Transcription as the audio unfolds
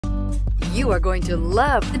You are going to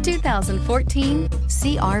love the 2014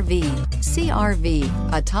 CR-V. CR-V,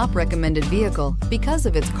 a top recommended vehicle because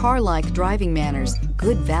of its car-like driving manners,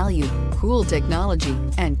 good value, cool technology,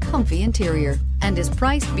 and comfy interior, and is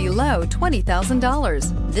priced below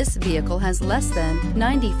 $20,000. This vehicle has less than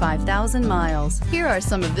 95,000 miles. Here are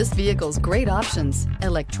some of this vehicle's great options: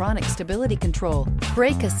 electronic stability control,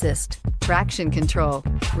 brake assist, traction control,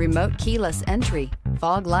 remote keyless entry,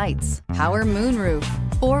 fog lights, power moonroof,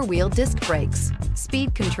 four-wheel disc brakes,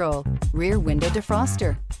 speed control, rear window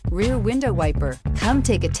defroster, rear window wiper. Come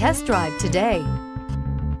take a test drive today.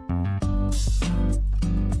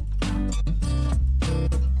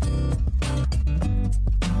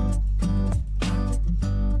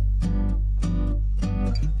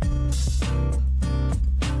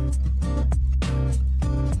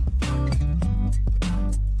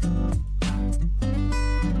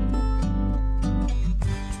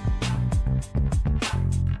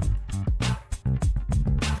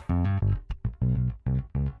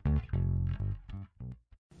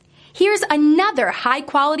 Here's another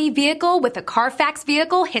high-quality vehicle with a Carfax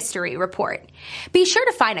Vehicle History Report. Be sure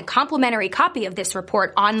to find a complimentary copy of this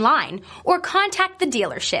report online or contact the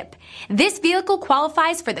dealership. This vehicle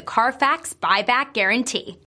qualifies for the Carfax Buyback Guarantee.